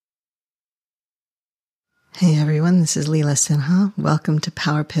Hey everyone, this is Leela Sinha. Welcome to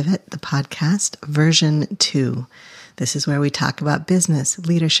Power Pivot, the podcast, version 2. This is where we talk about business,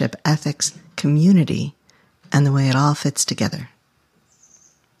 leadership, ethics, community, and the way it all fits together.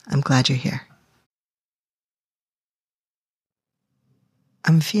 I'm glad you're here.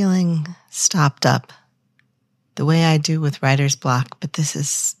 I'm feeling stopped up the way I do with writer's block, but this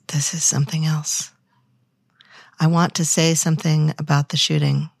is something else. I want to say something about the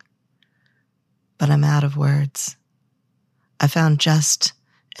shooting, but I'm out of words. I found just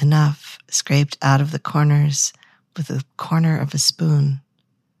enough scraped out of the corners with the corner of a spoon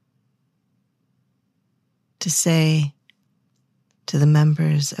to say to the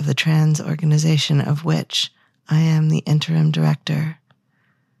members of the trans organization of which I am the interim director,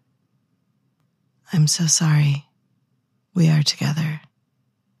 I'm so sorry. We are together.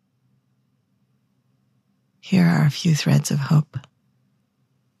 Here are a few threads of hope.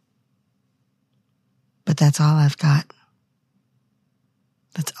 But that's all I've got.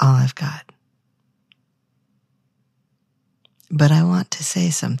 That's all I've got. But I want to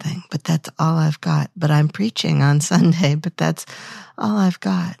say something, but that's all I've got. But I'm preaching on Sunday, but that's all I've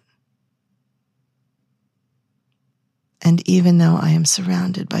got. And even though I am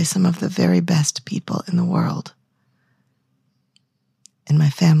surrounded by some of the very best people in the world, in my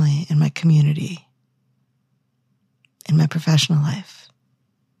family, in my community, in my professional life,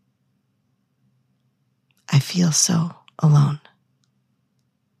 I feel so alone.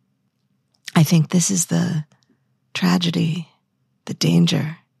 I think this is the tragedy, the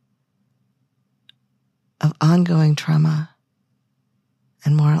danger of ongoing trauma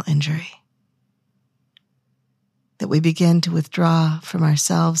and moral injury. That we begin to withdraw from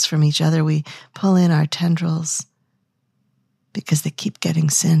ourselves, from each other. We pull in our tendrils because they keep getting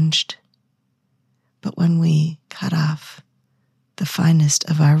singed. But when we cut off the finest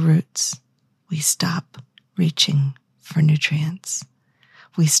of our roots, we stop reaching for nutrients.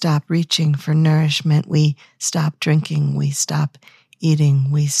 We stop reaching for nourishment. We stop drinking. We stop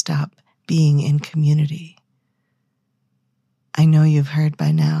eating. We stop being in community. I know you've heard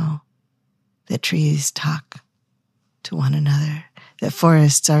by now that trees talk to one another, that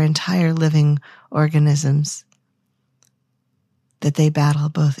forests are entire living organisms, that they battle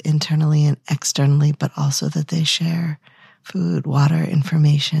both internally and externally, but also that they share food, water,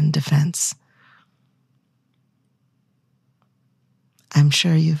 information, defense. I'm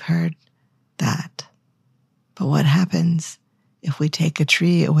sure you've heard that. But what happens if we take a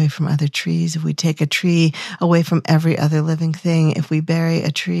tree away from other trees, if we take a tree away from every other living thing, if we bury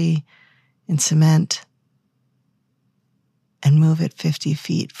a tree in cement and move it 50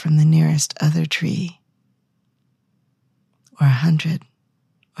 feet from the nearest other tree, or 100,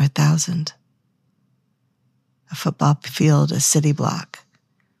 or 1,000, a football field, a city block?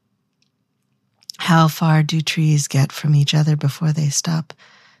 How far do trees get from each other before they stop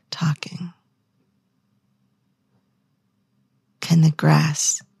talking? Can the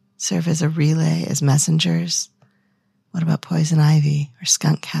grass serve as a relay, as messengers? What about poison ivy or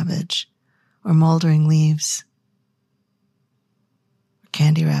skunk cabbage or moldering leaves or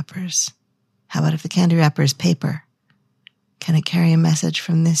candy wrappers? How about if the candy wrapper is paper? Can it carry a message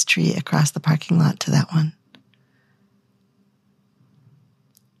from this tree across the parking lot to that one?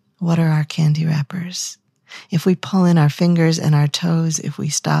 What are our candy wrappers? If we pull in our fingers and our toes, if we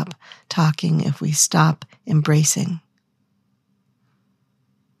stop talking, if we stop embracing,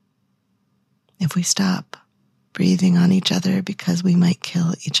 if we stop breathing on each other because we might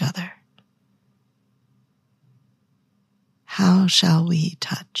kill each other, how shall we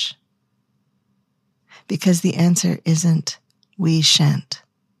touch? Because the answer isn't we shan't.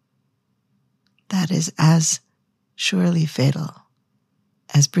 That is as surely fatal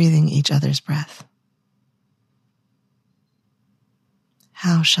as breathing each other's breath.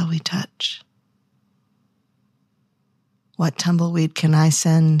 How shall we touch? What tumbleweed can I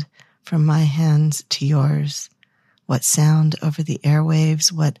send from my hands to yours? What sound over the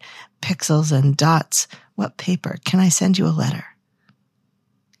airwaves? What pixels and dots? What paper? Can I send you a letter?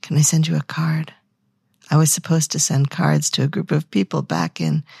 Can I send you a card? I was supposed to send cards to a group of people back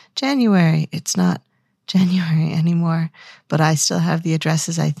in January. It's not January anymore, but I still have the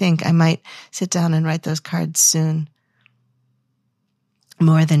addresses. I think I might sit down and write those cards soon.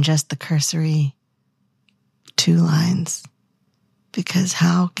 More than just the cursory 2 lines. Because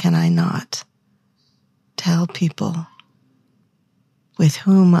how can I not tell people with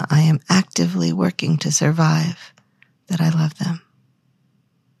whom I am actively working to survive that I love them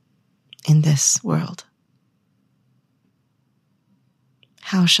in this world?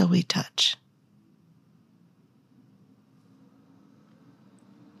 How shall we touch?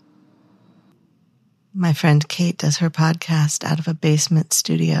 My friend Kate does her podcast out of a basement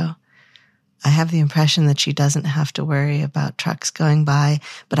studio. I have the impression that she doesn't have to worry about trucks going by,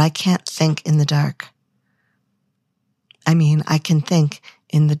 but I can't think in the dark. I mean, I can think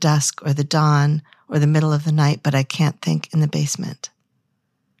in the dusk or the dawn or the middle of the night, but I can't think in the basement,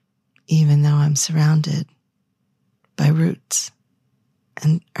 even though I'm surrounded by roots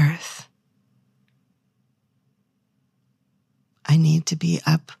and earth. I need to be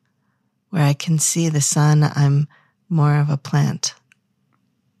up where I can see the sun. I'm more of a plant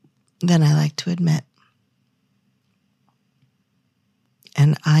than I like to admit.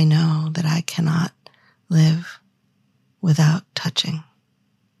 And I know that I cannot live without touching.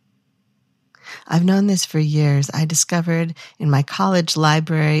 I've known this for years. I discovered in my college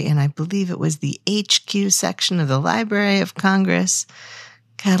library, and I believe it was the HQ section of the Library of Congress,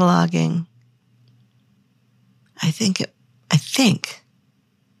 cataloging. I think it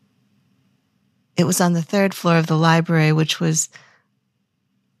was on the third floor of the library, which was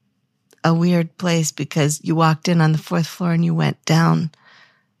a weird place because you walked in on the fourth floor and you went down.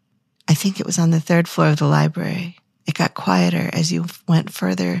 I think it was on the third floor of the library. It got quieter as you went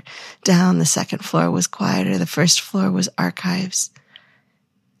further down. The second floor was quieter. The first floor was archives.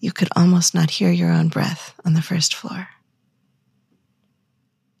 You could almost not hear your own breath on the first floor.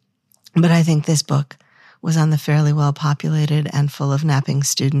 But I think this book was on the fairly well-populated and full of napping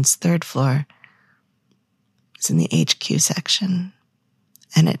students' third floor. It's in the HQ section.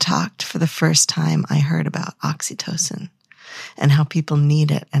 And it talked, for the first time, I heard about oxytocin and how people need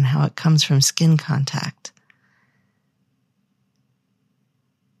it and how it comes from skin contact.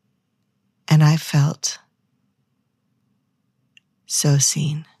 And I felt so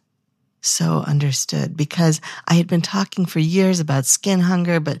seen, so understood, because I had been talking for years about skin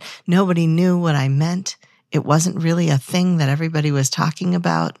hunger, but nobody knew what I meant. It wasn't really a thing that everybody was talking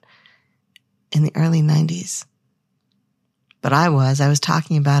about in the early 90s. But I was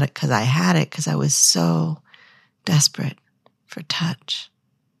talking about it because I had it, because I was so desperate for touch.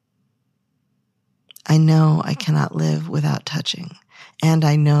 I know I cannot live without touching, and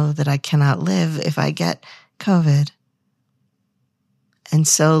I know that I cannot live if I get COVID. And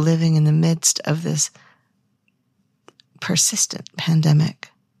so living in the midst of this persistent pandemic,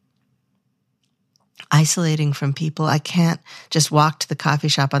 isolating from people, I can't just walk to the coffee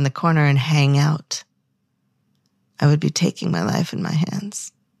shop on the corner and hang out. I would be taking my life in my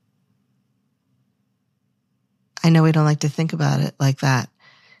hands. I know we don't like to think about it like that.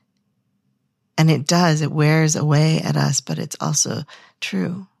 And it does, it wears away at us, but it's also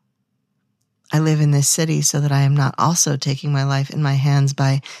true. I live in this city so that I am not also taking my life in my hands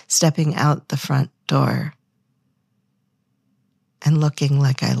by stepping out the front door and looking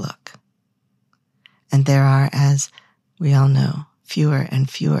like I look. And there are, as we all know, fewer and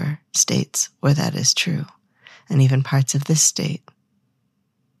fewer states where that is true. And even parts of this state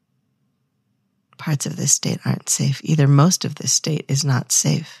aren't safe either. Most of this state is not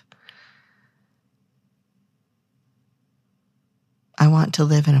safe. I want to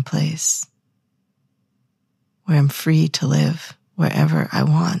live in a place where I'm free to live wherever I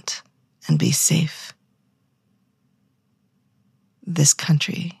want and be safe. This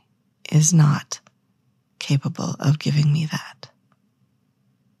country is not capable of giving me that.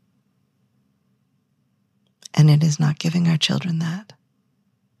 And it is not giving our children that.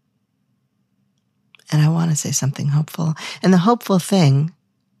 And I want to say something hopeful. And the hopeful thing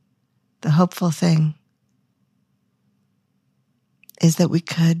is that we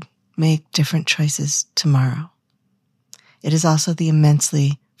could make different choices tomorrow. It is also the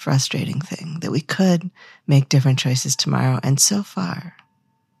immensely frustrating thing that we could make different choices tomorrow. And so far,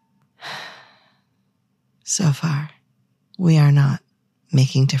 we are not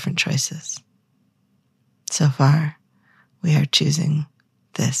making different choices. So far, we are choosing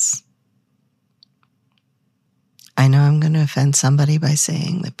this. I know I'm going to offend somebody by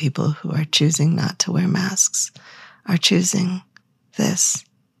saying that people who are choosing not to wear masks are choosing this,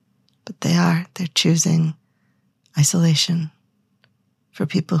 but they're choosing isolation for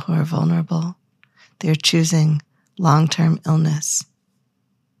people who are vulnerable. They're choosing long-term illness.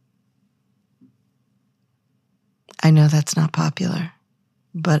 I know that's not popular,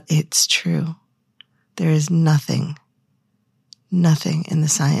 but it's true. There is nothing in the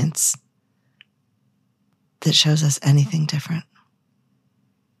science that shows us anything different.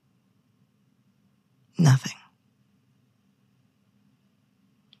 Nothing.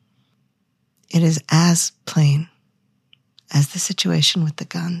 It is as plain as the situation with the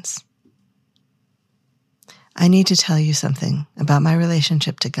guns. I need to tell you something about my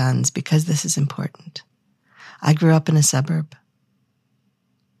relationship to guns because this is important. I grew up in a suburb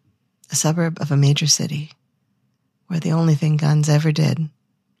a suburb of a major city, where the only thing guns ever did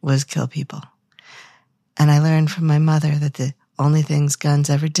was kill people. And I learned from my mother that the only things guns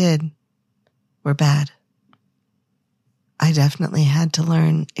ever did were bad. I definitely had to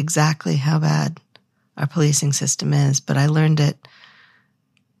learn exactly how bad our policing system is, but I learned it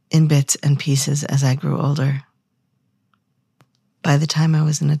in bits and pieces as I grew older. By the time I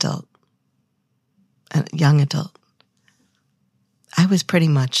was an adult, a young adult, I was pretty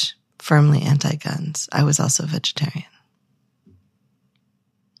much firmly anti-guns. I was also a vegetarian.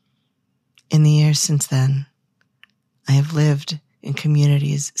 In the years since then, I have lived in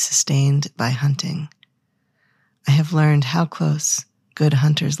communities sustained by hunting. I have learned how close good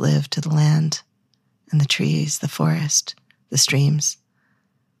hunters live to the land and the trees, the forest, the streams.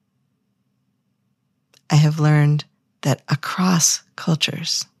 I have learned that across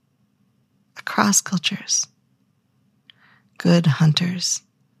cultures, good hunters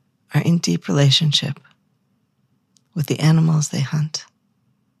are in deep relationship with the animals they hunt.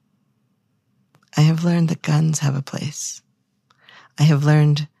 I have learned that guns have a place. I have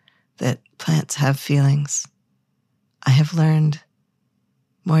learned that plants have feelings. I have learned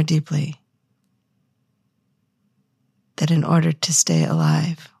more deeply that in order to stay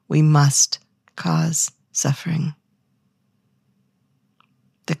alive, we must cause suffering.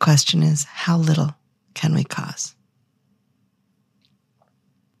 The question is, how little can we cause?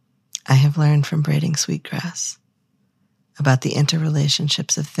 I have learned from braiding sweetgrass about the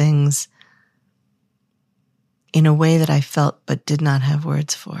interrelationships of things in a way that I felt but did not have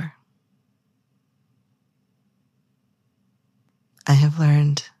words for. I have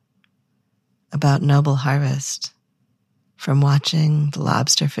learned about noble harvest from watching the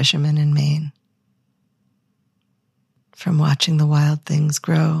lobster fishermen in Maine, from watching the wild things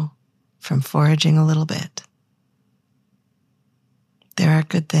grow, from foraging a little bit. There are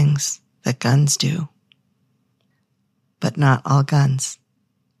good things that guns do, but not all guns,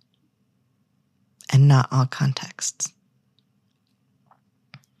 and not all contexts.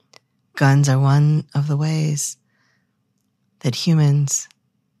 Guns are one of the ways that humans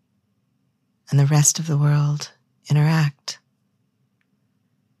and the rest of the world interact.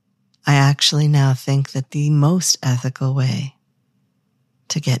 I actually now think that the most ethical way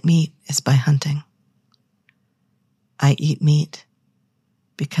to get meat is by hunting. I eat meat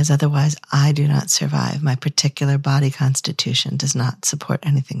because otherwise I do not survive. My particular body constitution does not support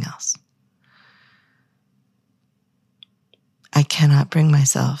anything else. I cannot bring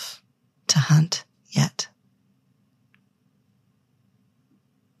myself to hunt yet.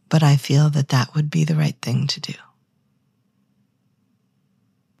 But I feel that that would be the right thing to do.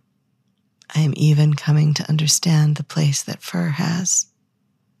 I am even coming to understand the place that fur has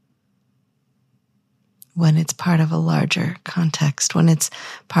when it's part of a larger context, when it's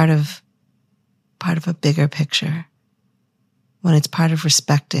part of a bigger picture, when it's part of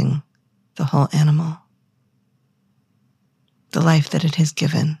respecting the whole animal, the life that it has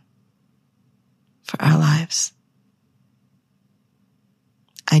given for our lives.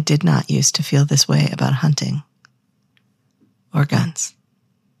 I did not used to feel this way about hunting or guns.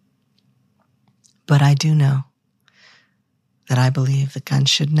 But I do know that I believe that guns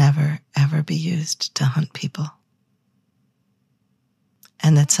should never, ever be used to hunt people.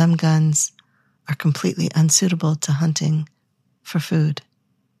 And that some guns are completely unsuitable to hunting for food.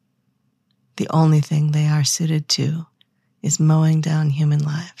 The only thing they are suited to is mowing down human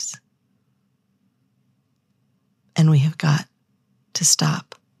lives. And we have got to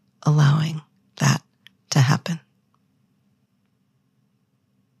stop allowing that to happen.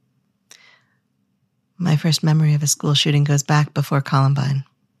 My first memory of a school shooting goes back before Columbine.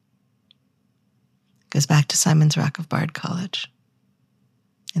 It goes back to Simon's Rock of Bard College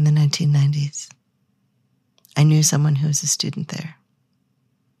in the 1990s. I knew someone who was a student there.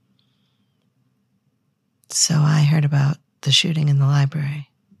 So I heard about the shooting in the library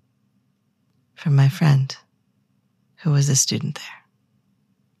from my friend who was a student there.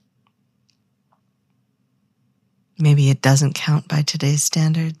 Maybe it doesn't count by today's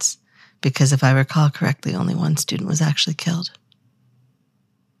standards, because if I recall correctly, only one student was actually killed.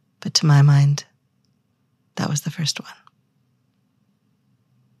 But to my mind, that was the first one.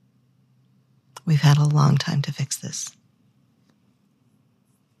 We've had a long time to fix this.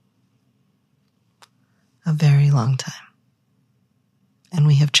 A very long time. And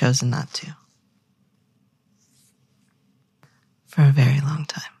we have chosen not to. For a very long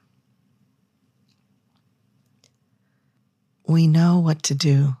time. We know what to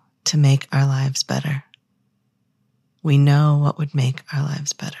do to make our lives better. We know what would make our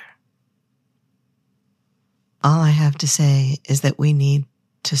lives better. All I have to say is that we need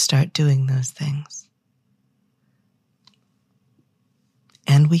to start doing those things.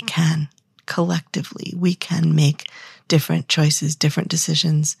 And we can, collectively, we can make different choices, different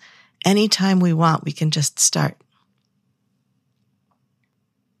decisions. Anytime we want, we can just start.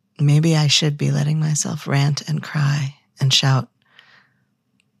 Maybe I should be letting myself rant and cry and shout.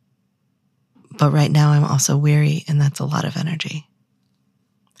 But right now I'm also weary, and that's a lot of energy.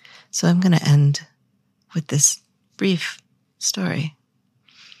 So I'm going to end with this brief story.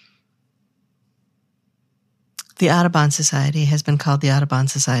 The Audubon Society has been called the Audubon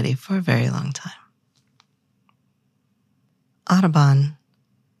Society for a very long time. Audubon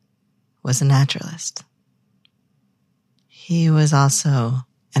was a naturalist. He was also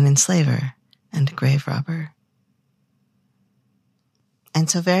an enslaver and a grave robber. And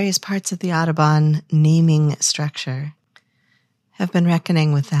so various parts of the Audubon naming structure have been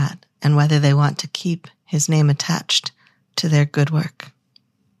reckoning with that and whether they want to keep his name attached to their good work.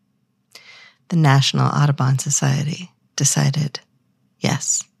 The National Audubon Society decided,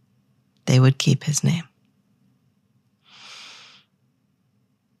 yes, they would keep his name.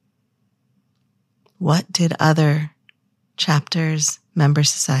 What did other chapters, member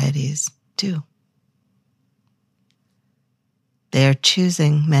societies do? They are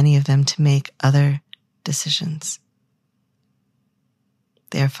choosing, many of them, to make other decisions.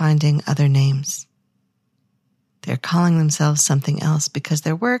 They are finding other names. They're calling themselves something else because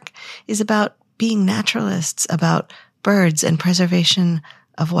their work is about being naturalists, about birds and preservation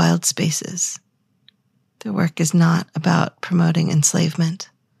of wild spaces. Their work is not about promoting enslavement.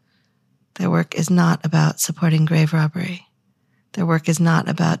 Their work is not about supporting grave robbery. Their work is not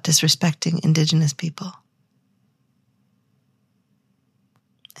about disrespecting indigenous people.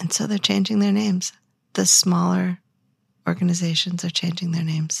 And so they're changing their names. The smaller organizations are changing their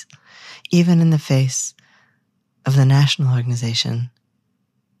names, even in the face of the national organization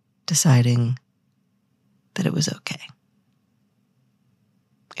deciding that it was okay.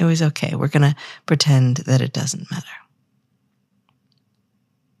 It was okay. We're going to pretend that it doesn't matter.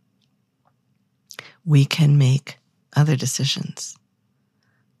 We can make other decisions.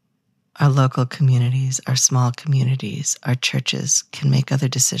 Our local communities, our small communities, our churches can make other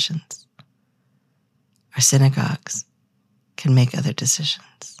decisions. Our synagogues can make other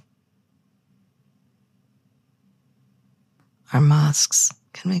decisions. Our mosques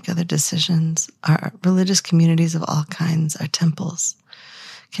can make other decisions. Our religious communities of all kinds, our temples,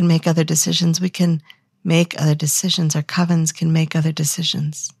 can make other decisions. We can make other decisions. Our covens can make other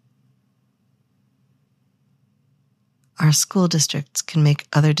decisions. Our school districts can make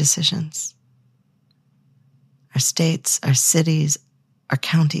other decisions. Our states, our cities, our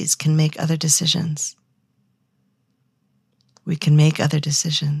counties can make other decisions. We can make other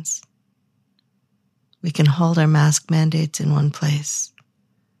decisions. We can hold our mask mandates in one place.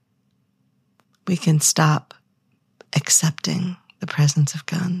 We can stop accepting the presence of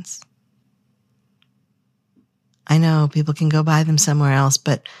guns. I know people can go buy them somewhere else,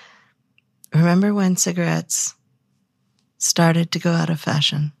 but remember when cigarettes started to go out of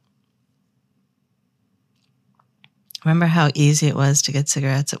fashion? Remember how easy it was to get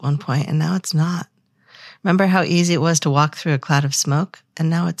cigarettes at one point, and now it's not. Remember how easy it was to walk through a cloud of smoke, and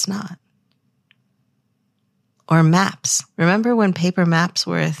now it's not. Or maps. Remember when paper maps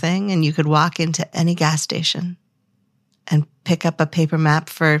were a thing and you could walk into any gas station and pick up a paper map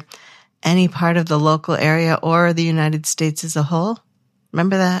for any part of the local area or the United States as a whole?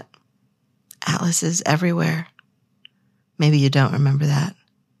 Remember that? Atlases everywhere. Maybe you don't remember that.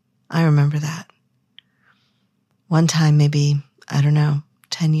 I remember that. One time, maybe,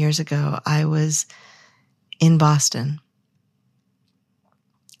 10 years ago, I was in Boston.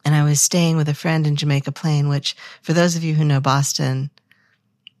 And I was staying with a friend in Jamaica Plain, which, for those of you who know Boston,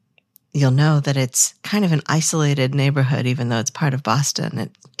 you'll know that it's kind of an isolated neighborhood, even though it's part of Boston.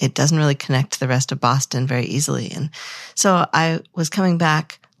 It doesn't really connect to the rest of Boston very easily. And so I was coming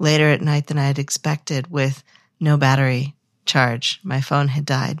back later at night than I had expected with no battery charge. My phone had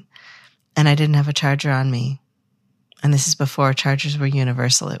died, and I didn't have a charger on me. And this is before chargers were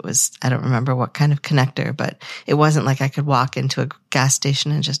universal. It was, I don't remember what kind of connector, but it wasn't like I could walk into a gas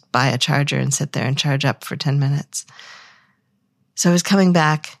station and just buy a charger and sit there and charge up for 10 minutes. So I was coming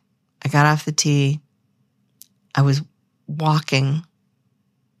back. I got off the T. I was walking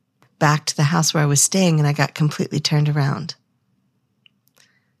back to the house where I was staying, and I got completely turned around.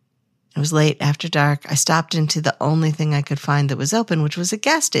 It was late after dark. I stopped into the only thing I could find that was open, which was a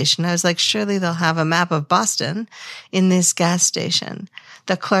gas station. I was like, surely they'll have a map of Boston in this gas station.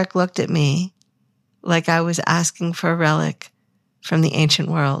 The clerk looked at me like I was asking for a relic from the ancient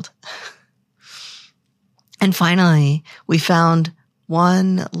world. And finally, we found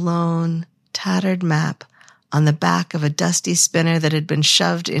one lone tattered map on the back of a dusty spinner that had been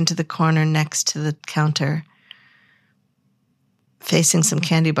shoved into the corner next to the counter, facing some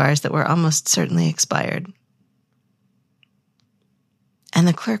candy bars that were almost certainly expired. And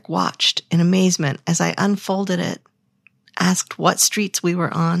the clerk watched in amazement as I unfolded it, asked what streets we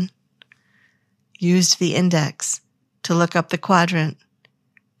were on, used the index to look up the quadrant,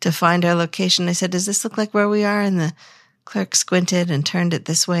 to find our location. I said, does this look like where we are? And the clerk squinted and turned it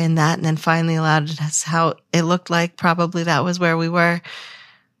this way and that, and then finally allowed us how it looked like. Probably that was where we were.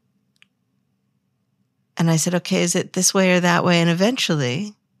 And I said, okay, is it this way or that way? And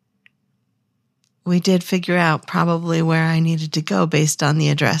eventually, we did figure out probably where I needed to go based on the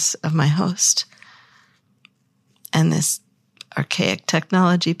address of my host and this archaic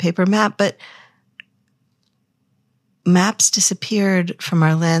technology paper map. But maps disappeared from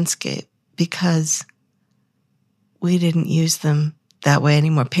our landscape because we didn't use them that way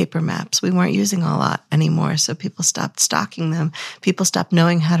anymore. Paper maps, we weren't using a lot anymore. So people stopped stocking them. People stopped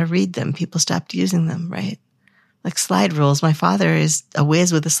knowing how to read them. People stopped using them, right? Like slide rules. My father is a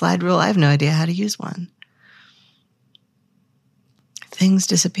whiz with a slide rule. I have no idea how to use one. Things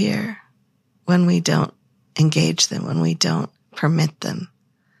disappear when we don't engage them, when we don't permit them,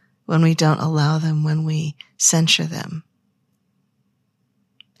 when we don't allow them, when we censure them,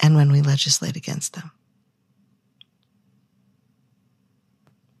 and when we legislate against them.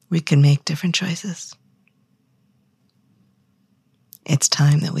 We can make different choices. It's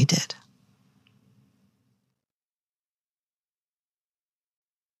time that we did.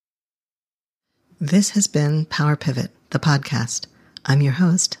 This has been Power Pivot, the podcast. I'm your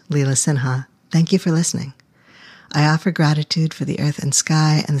host, Leela Sinha. Thank you for listening. I offer gratitude for the earth and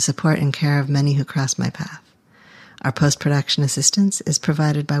sky and the support and care of many who cross my path. Our post-production assistance is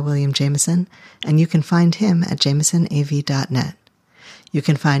provided by William Jameson, and you can find him at jamesonav.net. You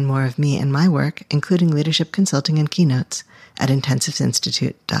can find more of me and my work, including leadership consulting and keynotes, at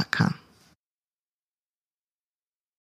intensivesinstitute.com.